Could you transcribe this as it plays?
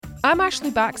I'm Ashley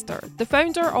Baxter, the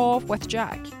founder of With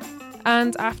Jack.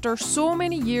 And after so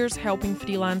many years helping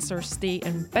freelancers stay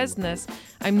in business,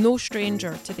 I'm no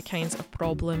stranger to the kinds of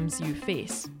problems you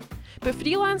face. But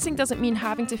freelancing doesn't mean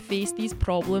having to face these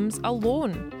problems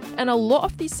alone. In a lot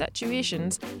of these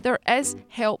situations, there is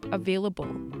help available.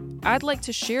 I'd like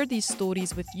to share these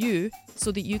stories with you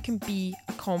so that you can be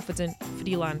a confident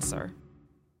freelancer.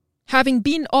 Having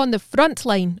been on the front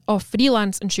line of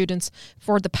freelance insurance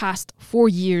for the past 4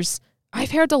 years,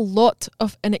 I've heard a lot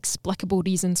of inexplicable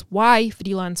reasons why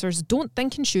freelancers don't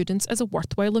think insurance is a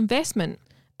worthwhile investment.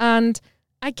 And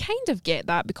I kind of get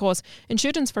that because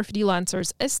insurance for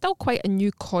freelancers is still quite a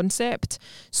new concept,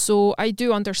 so I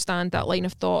do understand that line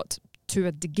of thought to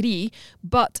a degree.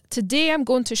 But today I'm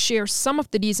going to share some of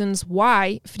the reasons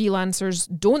why freelancers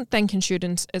don't think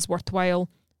insurance is worthwhile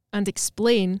and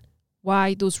explain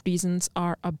why those reasons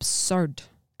are absurd,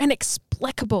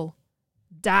 inexplicable,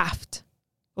 daft.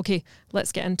 Okay,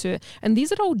 let's get into it. And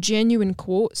these are all genuine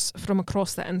quotes from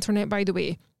across the internet, by the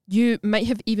way. You might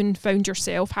have even found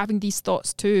yourself having these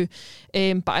thoughts too,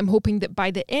 but I'm hoping that by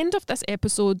the end of this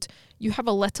episode, you have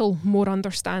a little more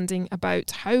understanding about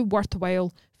how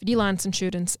worthwhile freelance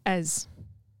insurance is.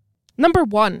 Number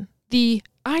 1, the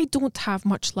I don't have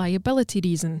much liability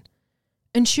reason.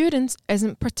 Insurance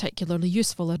isn't particularly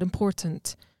useful or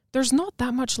important. There's not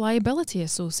that much liability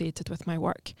associated with my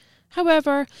work.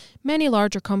 However, many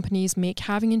larger companies make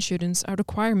having insurance a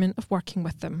requirement of working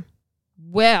with them.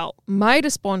 Well, my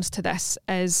response to this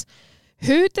is,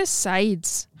 who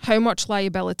decides how much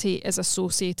liability is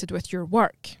associated with your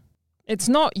work? It's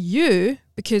not you,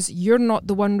 because you're not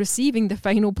the one receiving the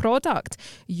final product.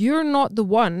 You're not the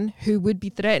one who would be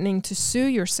threatening to sue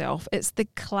yourself. It's the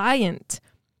client.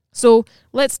 So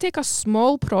let's take a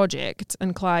small project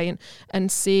and client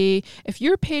and say if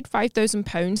you're paid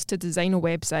 £5,000 to design a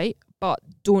website but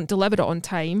don't deliver it on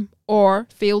time or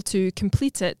fail to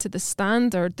complete it to the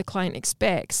standard the client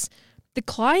expects, the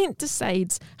client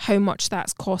decides how much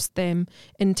that's cost them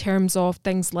in terms of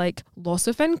things like loss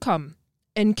of income,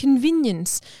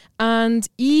 inconvenience, and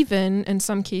even, in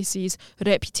some cases,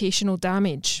 reputational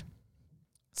damage.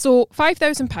 So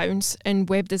 £5,000 in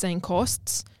web design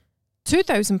costs,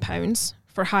 £2,000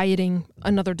 for hiring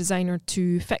another designer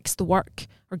to fix the work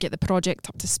or get the project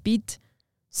up to speed,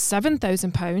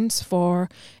 £7,000 for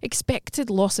expected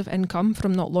loss of income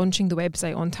from not launching the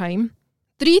website on time,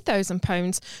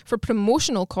 £3,000 for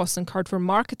promotional costs incurred for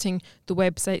marketing the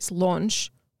website's launch,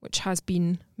 which has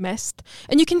been missed.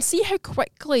 And you can see how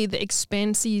quickly the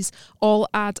expenses all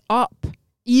add up,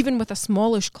 even with a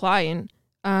smallish client.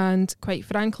 And quite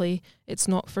frankly, it's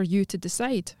not for you to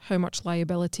decide how much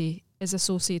liability is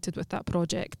associated with that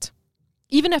project.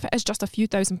 Even if it is just a few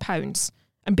 £1,000s,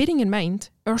 and bearing in mind,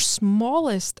 our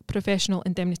smallest professional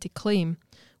indemnity claim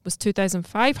was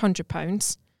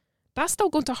 £2,500, that's still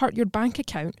going to hurt your bank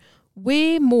account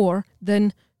way more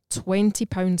than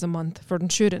 £20 a month for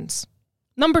insurance.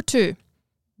 Number 2,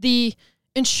 the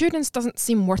insurance doesn't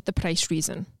seem worth the price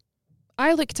reason.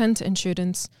 I looked into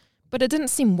insurance, but it didn't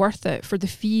seem worth it for the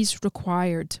fees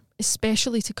required,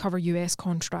 especially to cover US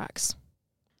contracts.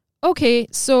 Okay,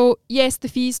 so yes, the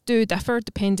fees do differ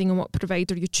depending on what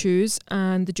provider you choose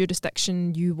and the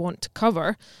jurisdiction you want to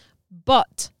cover,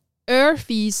 but our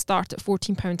fees start at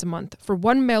 £14 a month for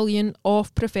 $1 million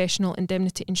of professional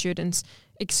indemnity insurance,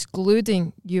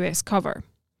 excluding US cover.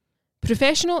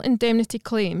 Professional indemnity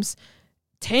claims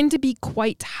tend to be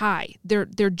quite high. They're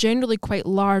generally quite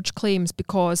large claims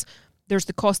because there's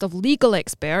the cost of legal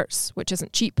experts, which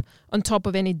isn't cheap, on top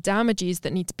of any damages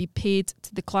that need to be paid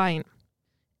to the client.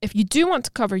 If you do want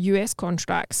to cover US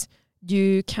contracts,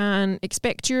 you can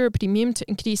expect your premium to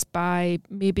increase by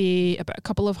maybe about a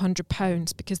couple of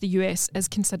 £100 because the US is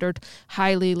considered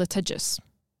highly litigious.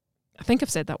 I think I've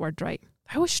said that word right.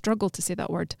 I always struggle to say that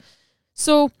word.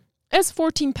 So is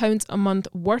 £14 a month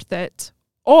worth it?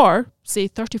 Or say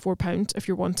 £34 if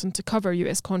you're wanting to cover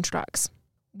US contracts?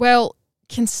 Well,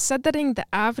 considering the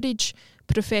average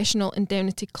professional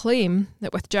indemnity claim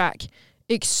that with Jack,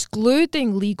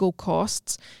 excluding legal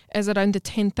costs, is around the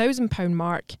 £10,000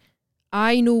 mark,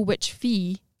 I know which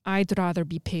fee I'd rather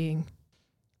be paying.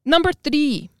 Number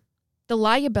 3, the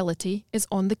liability is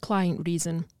on the client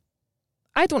reason.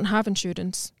 I don't have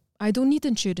insurance. I don't need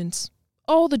insurance.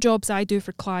 All the jobs I do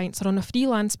for clients are on a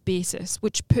freelance basis,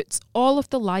 which puts all of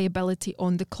the liability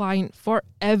on the client for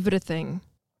everything.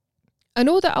 I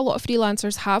know that a lot of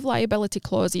freelancers have liability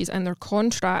clauses in their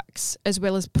contracts, as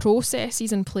well as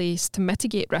processes in place to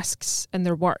mitigate risks in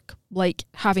their work, like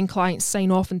having clients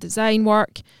sign off on design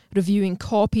work, reviewing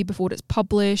copy before it's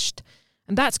published.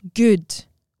 And that's good.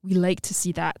 We like to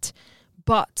see that.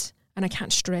 But and I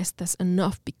can't stress this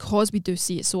enough because we do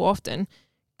see it so often,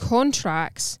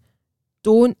 contracts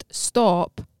don't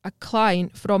stop a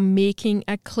client from making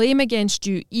a claim against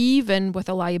you, even with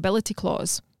a liability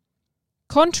clause.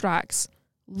 Contracts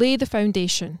lay the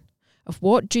foundation of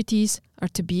what duties are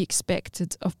to be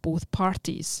expected of both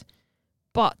parties.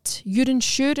 But your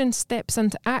insurance steps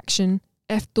into action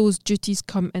if those duties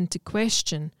come into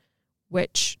question,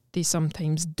 which they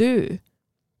sometimes do.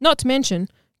 Not to mention,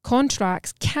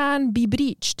 contracts can be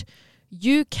breached.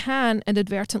 You can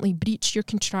inadvertently breach your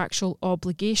contractual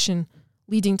obligation,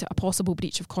 leading to a possible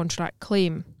breach of contract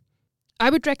claim. I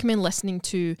would recommend listening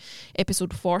to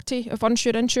episode 40 of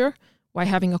Unsure Insure, Why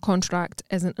Having a Contract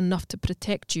Isn't Enough to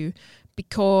Protect You,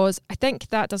 because I think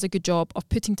that does a good job of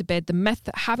putting to bed the myth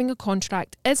that having a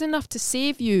contract is enough to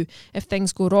save you if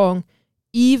things go wrong,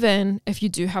 even if you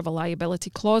do have a liability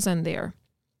clause in there.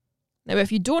 Now,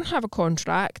 if you don't have a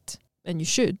contract, and you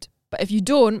should, but if you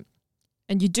don't,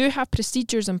 and you do have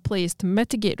procedures in place to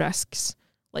mitigate risks,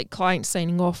 like clients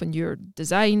signing off on your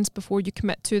designs before you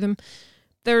commit to them,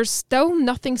 there's still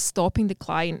nothing stopping the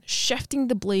client shifting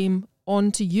the blame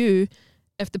onto you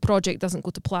if the project doesn't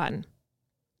go to plan.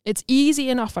 It's easy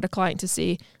enough for a client to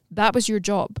say, that was your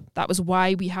job, that was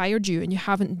why we hired you, and you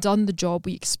haven't done the job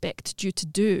we expected you to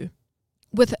do.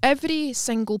 With every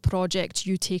single project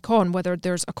you take on, whether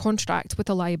there's a contract with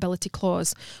a liability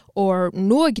clause or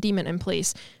no agreement in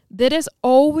place, there is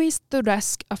always the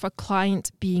risk of a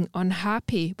client being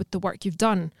unhappy with the work you've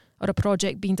done or a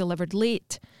project being delivered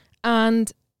late.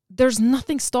 And there's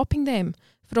nothing stopping them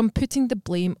from putting the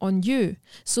blame on you.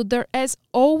 So there is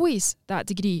always that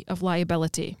degree of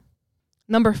liability.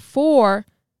 Number 4,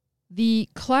 the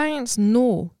clients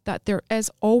know that there is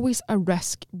always a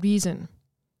risk reason.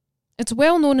 It's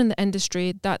well known in the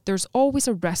industry that there's always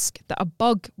a risk that a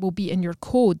bug will be in your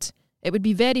code. It would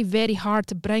be very, very hard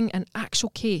to bring an actual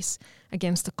case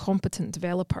against a competent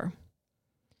developer.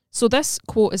 So this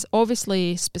quote is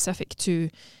obviously specific to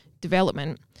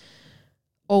development,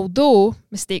 although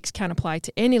mistakes can apply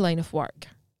to any line of work.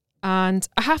 And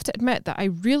I have to admit that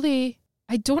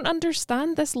I don't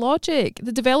understand this logic.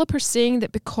 The developer's saying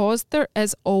that because there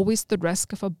is always the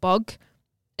risk of a bug,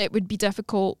 it would be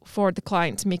difficult for the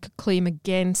client to make a claim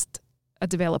against a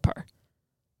developer.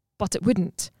 But it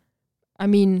wouldn't. I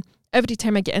mean, every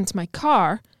time I get into my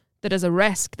car, there is a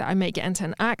risk that I might get into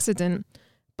an accident.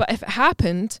 But if it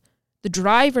happened, the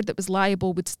driver that was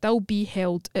liable would still be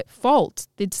held at fault.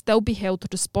 They'd still be held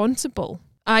responsible.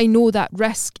 I know that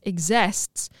risk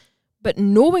exists, but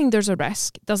knowing there's a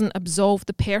risk doesn't absolve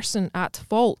the person at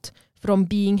fault from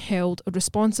being held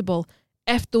responsible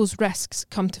if those risks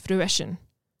come to fruition.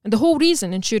 And the whole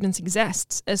reason insurance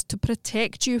exists is to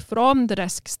protect you from the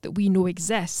risks that we know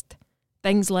exist.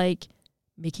 Things like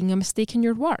making a mistake in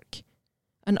your work,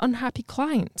 an unhappy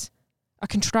client, a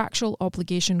contractual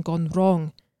obligation gone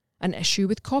wrong, an issue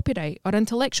with copyright or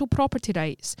intellectual property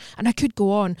rights, and I could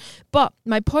go on. But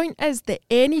my point is that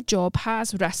any job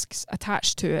has risks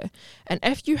attached to it, and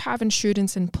if you have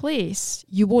insurance in place,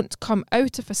 you won't come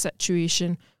out of a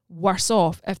situation worse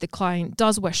off if the client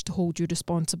does wish to hold you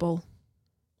responsible.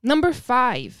 Number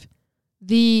 5,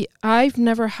 the I've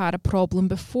never had a problem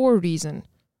before reason.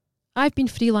 I've been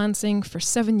freelancing for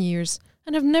 7 years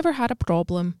and I've never had a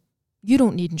problem. You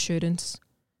don't need insurance.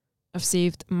 I've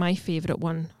saved my favourite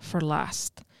one for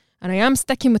last. And I am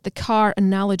sticking with the car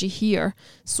analogy here,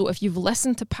 so if you've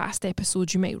listened to past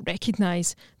episodes, you might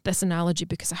recognise this analogy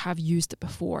because I have used it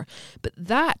before. But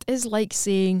that is like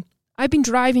saying, I've been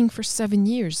driving for 7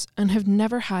 years and have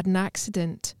never had an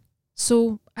accident,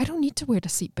 so I don't need to wear a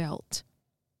seatbelt.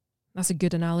 That's a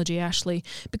good analogy, Ashley,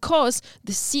 because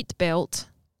the seatbelt,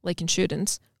 like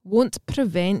insurance, won't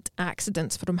prevent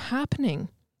accidents from happening.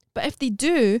 But if they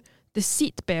do, the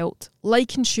seatbelt,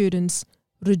 like insurance,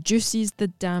 reduces the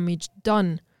damage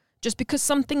done. Just because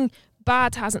something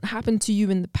bad hasn't happened to you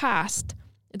in the past,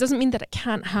 it doesn't mean that it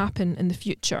can't happen in the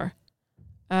future.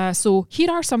 So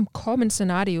here are some common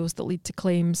scenarios that lead to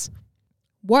claims.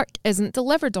 Work isn't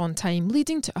delivered on time,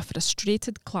 leading to a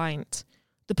frustrated client.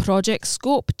 The project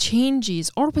scope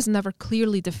changes or was never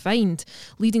clearly defined,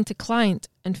 leading to client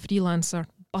and freelancer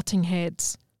butting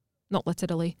heads. Not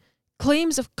literally.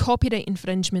 Claims of copyright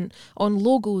infringement on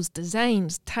logos,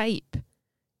 designs, type.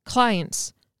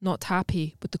 Clients not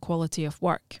happy with the quality of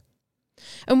work.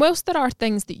 And whilst there are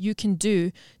things that you can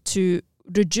do to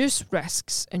reduce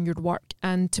risks in your work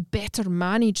and to better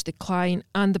manage the client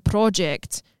and the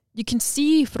project, you can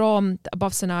see from the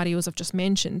above scenarios I've just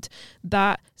mentioned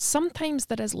that sometimes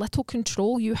there is little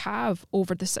control you have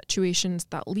over the situations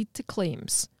that lead to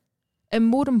claims. And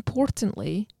more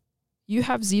importantly, you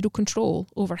have zero control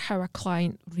over how a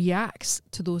client reacts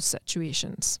to those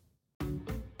situations.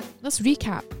 Let's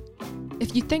recap.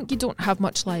 If you think you don't have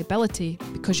much liability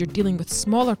because you're dealing with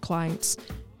smaller clients,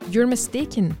 you're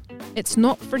mistaken. It's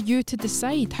not for you to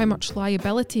decide how much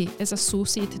liability is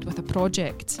associated with a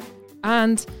project.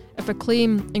 And if a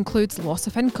claim includes loss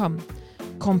of income,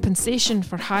 compensation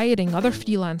for hiring other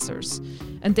freelancers,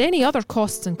 and any other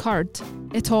costs incurred,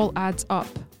 it all adds up.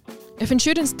 If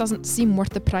insurance doesn't seem worth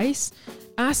the price,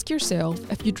 ask yourself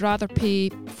if you'd rather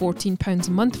pay £14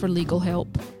 a month for legal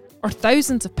help or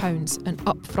thousands of pounds in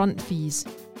upfront fees.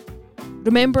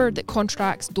 Remember that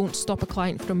contracts don't stop a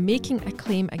client from making a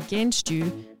claim against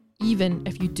you, even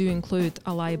if you do include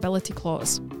a liability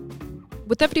clause.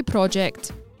 With every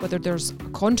project, whether there's a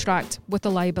contract with a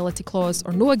liability clause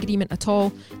or no agreement at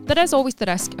all, there is always the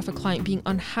risk of a client being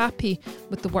unhappy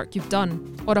with the work you've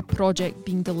done or a project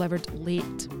being delivered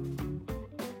late.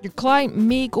 Your client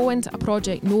may go into a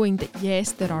project knowing that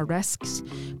yes, there are risks,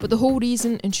 but the whole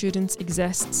reason insurance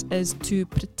exists is to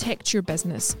protect your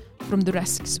business from the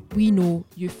risks we know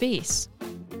you face.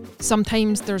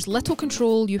 Sometimes there's little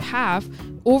control you have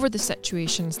over the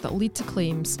situations that lead to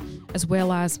claims, as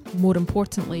well as, more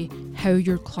importantly, how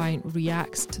your client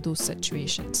reacts to those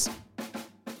situations.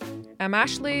 I'm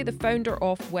Ashley, the founder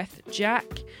of With Jack.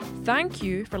 Thank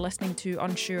you for listening to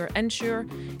Unsure Insure.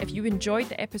 If you enjoyed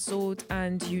the episode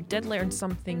and you did learn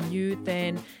something new,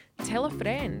 then tell a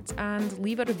friend and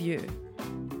leave a review.